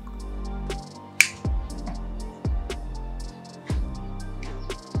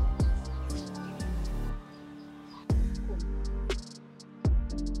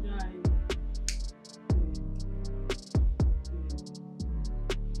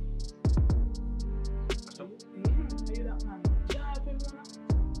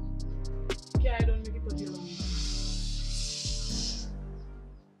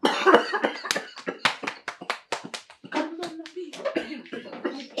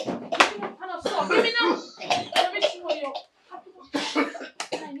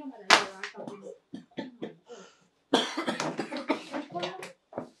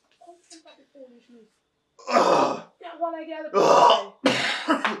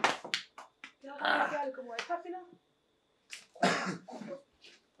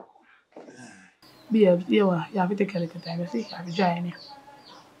 Babes, you have to take a little time, you see? You have to dry in here.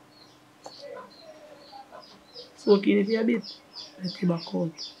 Soaking it a bit, let it back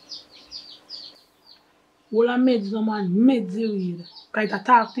out. All I made is man, made the weed. Because it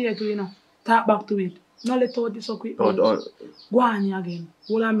talk to you too, you know. Talk back to it. Not let out this so quick. Go on here again.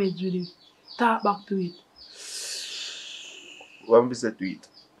 All I made with it. Talk back to it. What is the tweet?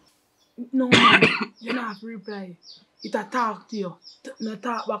 No man, you don't have to reply. It a talk to you. No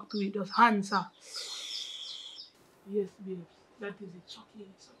talk back to it, just answer. Yes, babes. That is it. It's okay,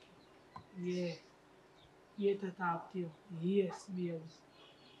 it's okay. Yeah. Yeah, to talk to you. Yes, babes.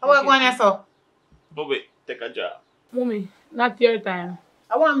 How are you going here, sir? Bobby, take a job. Mommy, not your time.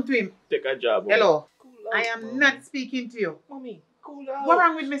 I want to him. Take a job. Bobby. Hello. Cool I out, am Mommy. not speaking to you. Mommy, cool out. What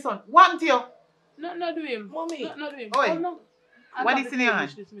wrong with me, son? What to you? Not do him. Mommy. Not do him. Oi. Oh, no. What is in your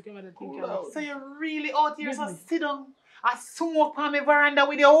hand? Cool out. So you're really out here, so Mommy. sit down. I smoke on my veranda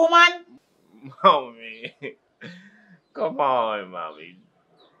with your woman? Mommy. Come on, Mommy.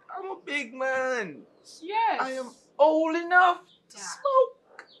 I'm a big man. Yes. I am old enough to Yeah.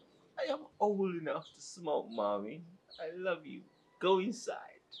 smoke. I am old enough to smoke, Mommy. I love you. Go inside.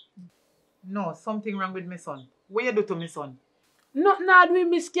 No, something wrong with my son. What you do to my son? Not do him,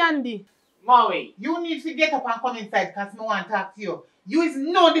 Miss Candy. Maui, you need to get up and come inside because I want to talk to you. You is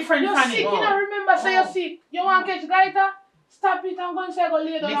no different You're from sick, me. you know, remember, say you're sick. You want to catch gaita? Stop it and go inside, go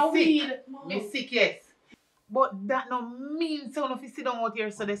lay down Me and sick. weed. Me sick, yes. But that no mean so if you sit down out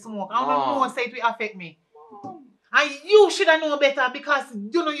here so they smoke. I don't know say it will affect me. And you should have known better because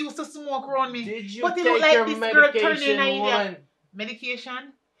you know you used to smoke around me. Did you But it take look like your this girl turning medication, an idiot. woman?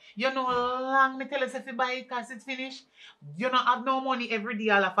 Medication? You know how long me tell us if you buy it because it's finished? You don't have no money every day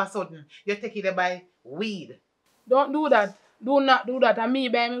all of a sudden. You take it to buy weed. Don't do that. Do not do that. And me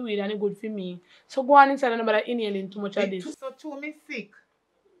buy me weed and it's good for me. So go on inside and nobody inhaling too much of this. So true, me sick.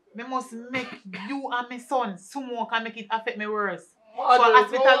 Me must make you and my son smoke and make it affect me worse. Mother, So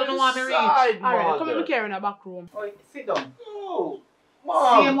hospital go don't want me reach. inside, Alright, come mother. in care in the back room. Oi, sit down. No.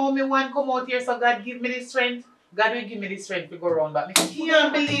 Same Mom. how me want come out here so God give me the strength. God will give me the strength to go around. But me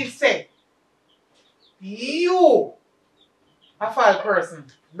can't believe say you a foul person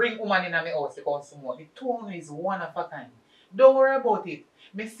bring woman in my house to come smoke. The tone is one of a kind. Don't worry about it.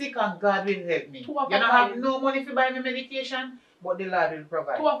 Me sick and God will help me. Two of You a don't have kind. no money to buy me medication, but the Lord will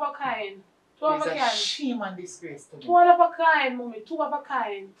provide. Two of a kind. Two of It's a a kind. shame and disgrace to me. Two of a kind, mommy. Two of a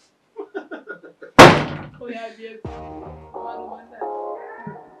kind. Oh yeah, dear. Come on, come on, that.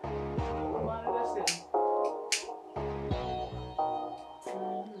 Come on, listen.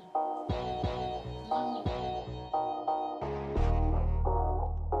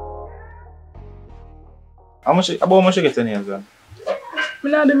 How much you get in here, girl?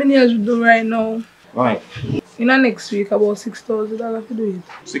 I'm not doing nails do right now. Right. In the next week, about $6,000 to do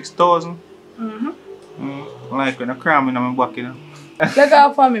it. 6,000? Mm-hmm. Like when I cram in my back, you know. Like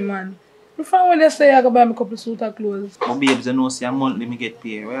our family, man. My friend when they say I can buy me a couple suit of clothes. But babes, you know, see a monthly me get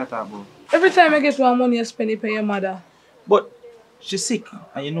paid. What you talking about? Every time I get one money, I spend it pay your mother. But she's sick,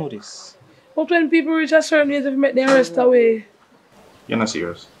 and you know this. But when people reach a certain age, if you make them rest away. You're not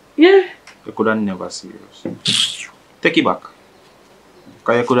serious. Yeah. You could have never serious. Take it back.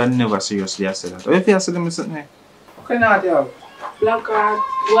 Because you could have never seriously said that. If you said them something, okay, now, dear. black heart,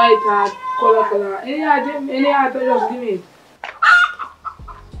 white heart, color. Any heart, just give me it.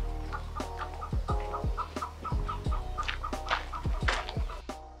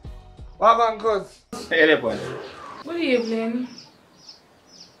 Welcome, cuz. Hey, there, boy. Good evening.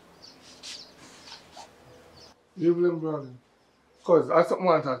 Evening, brother. Cuz, I have something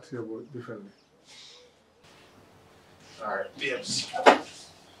I want to talk to you about differently. Alright, babes.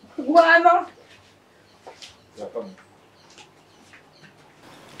 Why not? Yeah, come.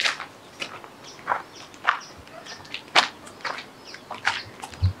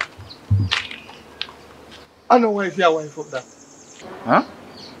 I know why your wife up that. Huh?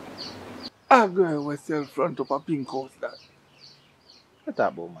 A girl was sell front of a pink house that. What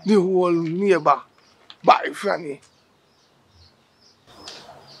that about, man? The whole neighbor buy Franny.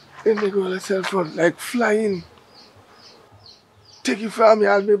 Then the girl sell front like flying. Take it from me,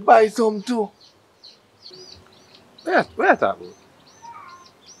 I'll be buy some too. Where that about?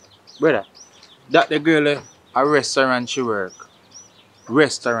 Brother, that the girl a restaurant she work.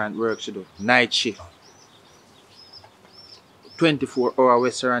 Restaurant work she do. Night shift. 24-hour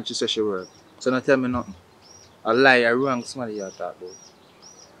restaurant she say she work. So don't tell me nothing. A lie, a wrong somebody you talk about.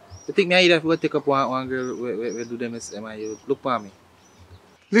 You think me either if you go take up one girl we do them and you look for me?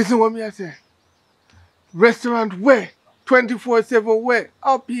 Listen what me I say. Restaurant where? 24/7 where?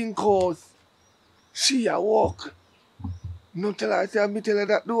 A pink house. She a walk. No tell her I say me tell her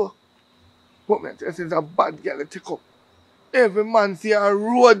that though. But me I tell her it's a bad girl to take up. Every man see a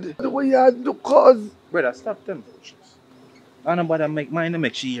road. The way you do cause. Brother, stop them bullshit. I don't bother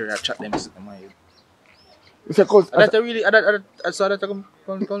make she hear I chat them sit in my head. You say cause I saw that come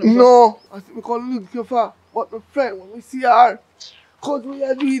no, I said we can't look you for. But my friend when we see her, cause we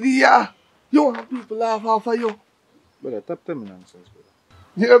are doing here. You want people laugh off of you. Brother, stop telling me nonsense, brother.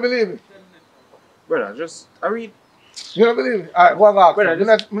 You don't believe me? Brother, just I read. You don't believe me? Alright, go and ask her.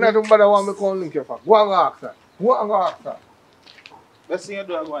 Brother, Me not don't bother want me come link you for. Go and ask her. Go and ask her. Let's see you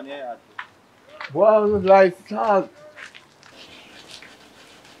do I go on here. Wow, like start.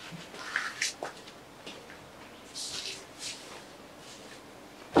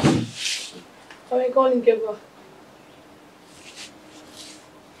 How are you calling Keva?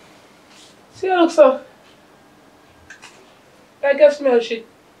 See how it looks so? I can smell shit.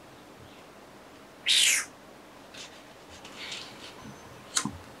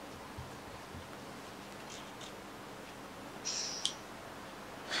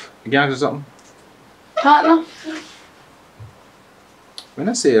 You can ask you something? Partner? When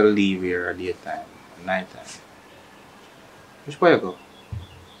I say I leave here at daytime, nighttime, which way you go?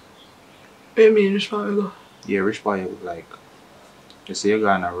 What do you mean, which part we go? Yeah, which way you go? Like, you say you're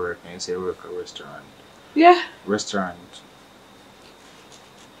going to work and you say you work at a restaurant. Yeah. Restaurant.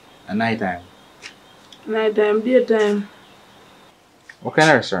 At nighttime. Nighttime, daytime. What kind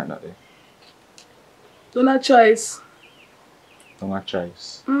of restaurant that is? Don't have choice. Don't have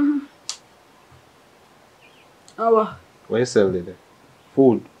choice. How? What you sell there?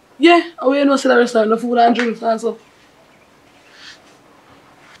 Food? Yeah, how you know sell a restaurant, no food and drinks and stuff.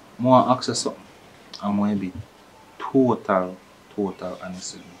 I want to ask you something. I'm going to be total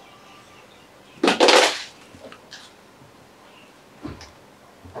honest with you.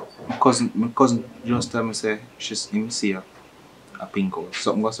 My cousin just tell me say she's him see a pink house.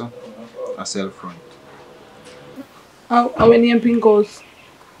 Something goes on? I sell front. How many pink house?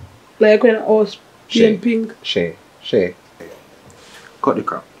 Like when I was pink. Shay. Cut the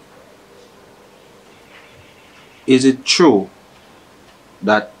crap. Is it true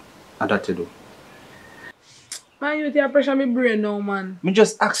that to do? Man, you take pressure on my brain now, man. Me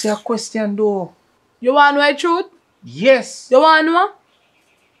just ask you a question though. You want to know the truth? Yes. You want to know?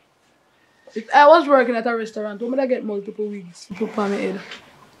 If I was working at a restaurant, would I get multiple wigs to put on my head?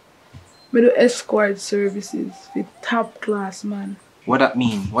 I do escort services with top class, man. What that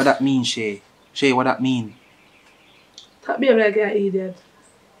mean? What that mean, Shay? Shay, what that mean? That be like an idiot.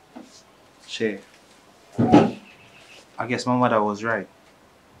 Shay. I guess my mother was right.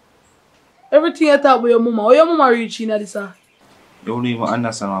 Everything you talk about your mama, how your mama reaching at this? You don't even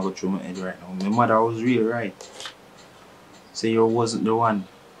understand what I go through my head right now. My mother was really right. Say you wasn't the one,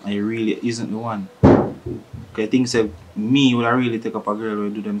 and you really isn't the one. Okay, things say me would I really take up a girl who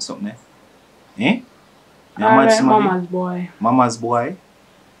do them something, eh? Alright, mama's boy. Mama's boy.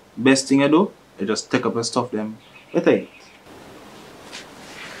 Best thing I do, I just take up your stuff them. What I?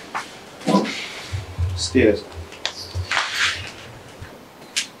 Stairs.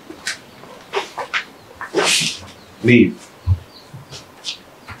 Leave.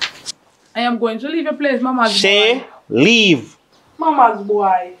 I am going to leave your place, mama's Shay, boy. leave. Mama's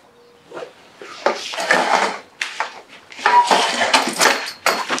boy.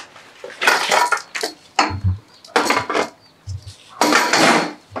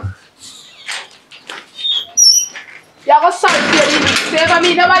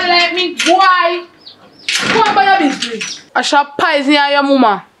 need nobody like me. Why? Go on by your business. I shall poison your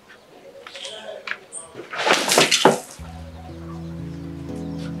mama.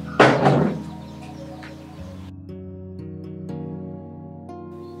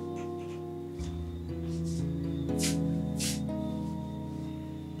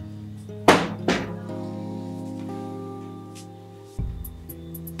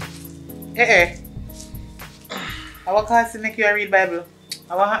 Eh. I want to make you read Bible.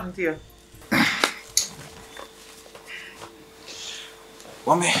 What happened to you?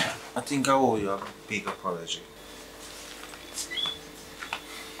 Mommy, I think I owe you a big apology.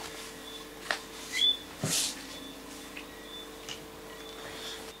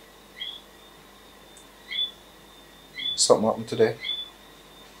 Something happened today,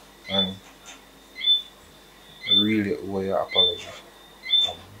 and I really owe you an apology.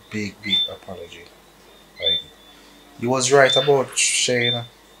 A big apology. Like, you was right about Shay, you know?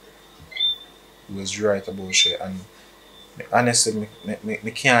 You was right about Shay, and honestly,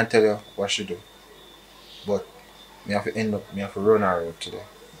 me can't tell you what she do. But me have to run her out today.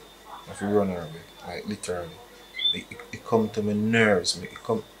 I have to run her away, like literally. It come to my nerves.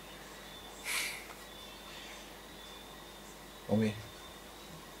 Mommy,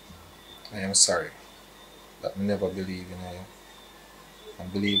 I am sorry that I never believed in you. I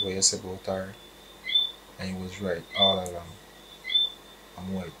believe what you said about her, and you was right all along.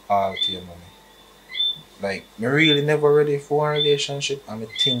 I'm right all to your mommy. Like, me really never ready for a relationship, and I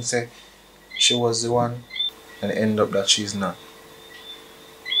think say she was the one, and it end up that she's not.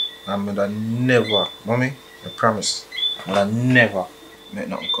 And I never, mommy, I promise, I never make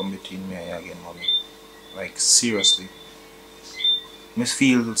nothing come between me and you again, mommy. Like, seriously. Me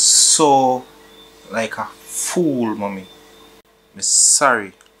feel so like a fool, mommy. Me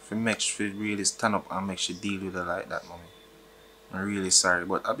sorry for make she really stand up and make she deal with her like that, mommy. I'm really sorry,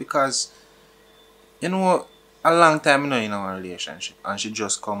 but because you know, a long time in our relationship, and she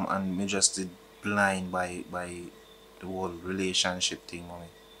just come and me just did blind by the whole relationship thing, mommy.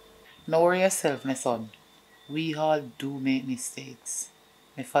 Don't worry yourself, my son. We all do make mistakes.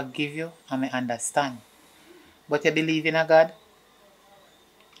 I forgive you and I understand. But you believe in a God?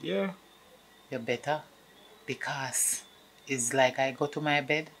 Yeah. You better. Because it's like I go to my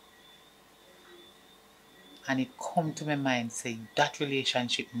bed and it come to my mind saying that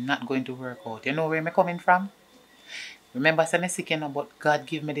relationship not going to work out. You know where I'm coming from? Remember I sick, you know, but God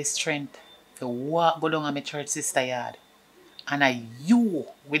give me the strength to walk go down on my church sister yard. And you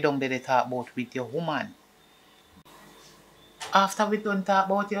we don't there talk about with your woman. After we done talk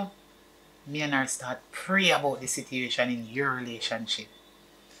about you, me and her start pray about the situation in your relationship.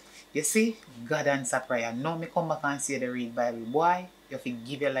 You see, God answer prayer. Now me come back and say the read Bible. Boy, you have to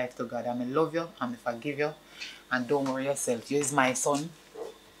give your life to God. I love you, I forgive you, and don't worry yourself. You is my son.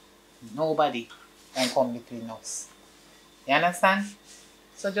 Nobody can come between us. You understand?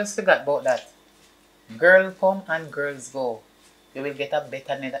 So just forget about that. Girl come and girls go. You will get a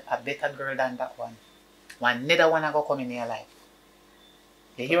better girl than that one. One neither one I go come in your life.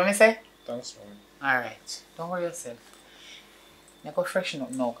 You hear what me say? Thanks, man. Alright. Don't worry yourself. I go freshen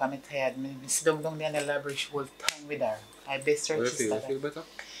up now because I'm tired. I sit down there in the library whole time with her. I best her sister. You feel better?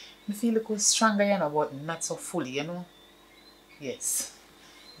 I feel like stronger, you know, but not so fully, you know. Yes.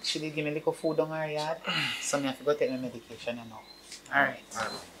 She did give me a little food on her yard. So I have to go take my medication, you know. Alright.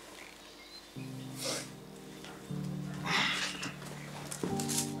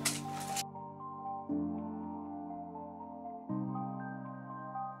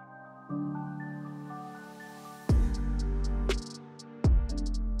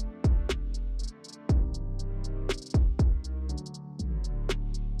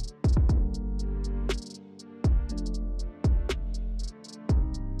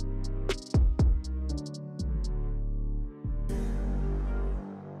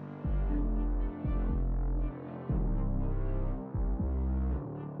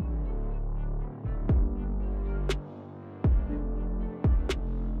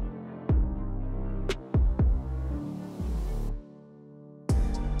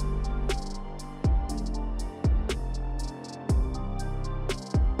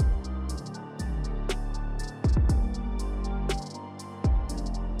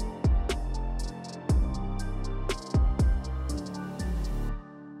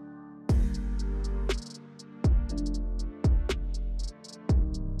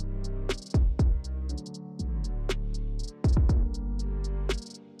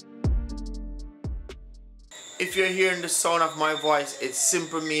 If you're hearing the sound of my voice, it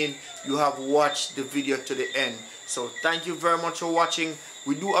simply means you have watched the video to the end. So thank you very much for watching.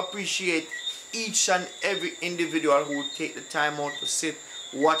 We do appreciate each and every individual who take the time out to sit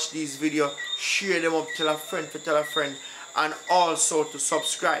watch these videos, share them up, tell a friend, and also to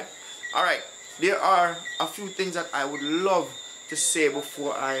subscribe. Alright, there are a few things that I would love to say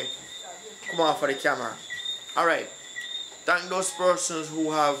before I come off of the camera. Alright, thank those persons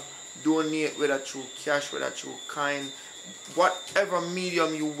who have donated, whether through cash, whether through kind, whatever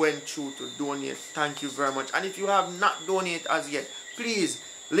medium you went through to donate. Thank you very much. And if you have not donated as yet, please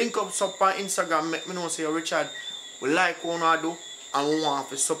link up on Instagram. Make me know, say, Richard, we like what I do and we want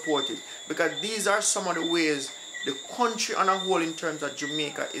to support it, because these are some of the ways the country on a whole in terms of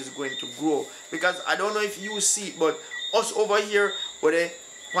Jamaica is going to grow. Because I don't know if you see it, but us over here, where they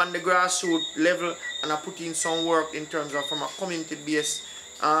on the grassroots level, and I put in some work in terms of from a community based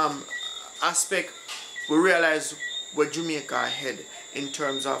aspect, we realize where Jamaica ahead in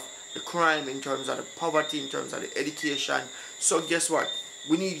terms of the crime, in terms of the poverty, in terms of the education. So guess what?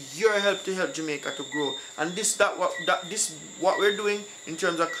 We need your help to help Jamaica to grow. And what we're doing in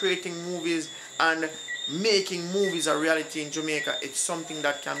terms of creating movies and making movies a reality in Jamaica, it's something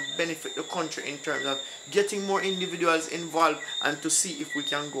that can benefit the country in terms of getting more individuals involved and to see if we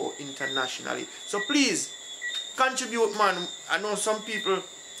can go internationally. So please contribute, man. I know some people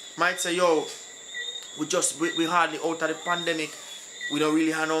might say, yo, we hardly out of the pandemic, we don't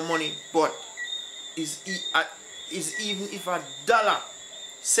really have no money, but is even if $1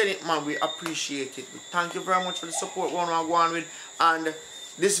 send it, man, we appreciate it. We thank you very much for the support one we're going with. And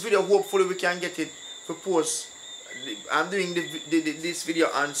this video, hopefully we can get it for post. I'm doing this video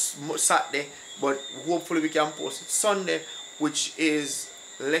on Saturday, but hopefully we can post it Sunday, which is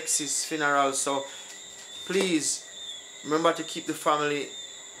Lexi's funeral. So please remember to keep the family,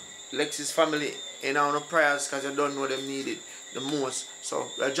 Lexi's family, in our prayers, because you don't know them need it the most. So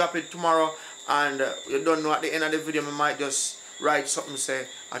I'll drop it tomorrow, and you don't know, at the end of the video I might just write something, say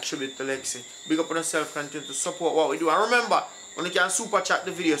a tribute to Lexi. Big up on yourself, continue to support what we do. And remember, when you can super chat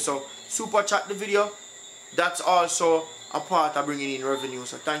the video, so super chat the video, that's also a part of bringing in revenue.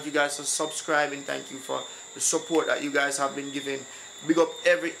 So thank you guys for subscribing. Thank you for the support that you guys have been giving. Big up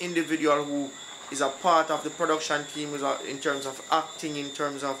every individual who is a part of the production team, in terms of acting, in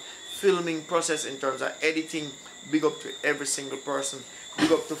terms of filming process, in terms of editing. Big up to every single person.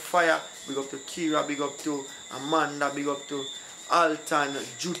 Big up to Fire, big up to Kira, big up to Amanda, big up to Alton,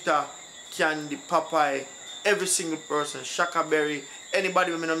 Juta, Candy, Popeye, every single person, Shaka Berry,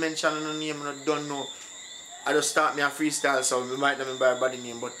 anybody we don't mention no name, I don't know. I just start me a freestyle, so we might not remember everybody's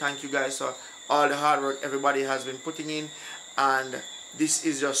name, but thank you guys for all the hard work everybody has been putting in, and this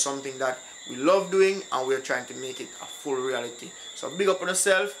is just something that we love doing, and we're trying to make it a full reality. So big up on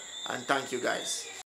yourself, and thank you guys.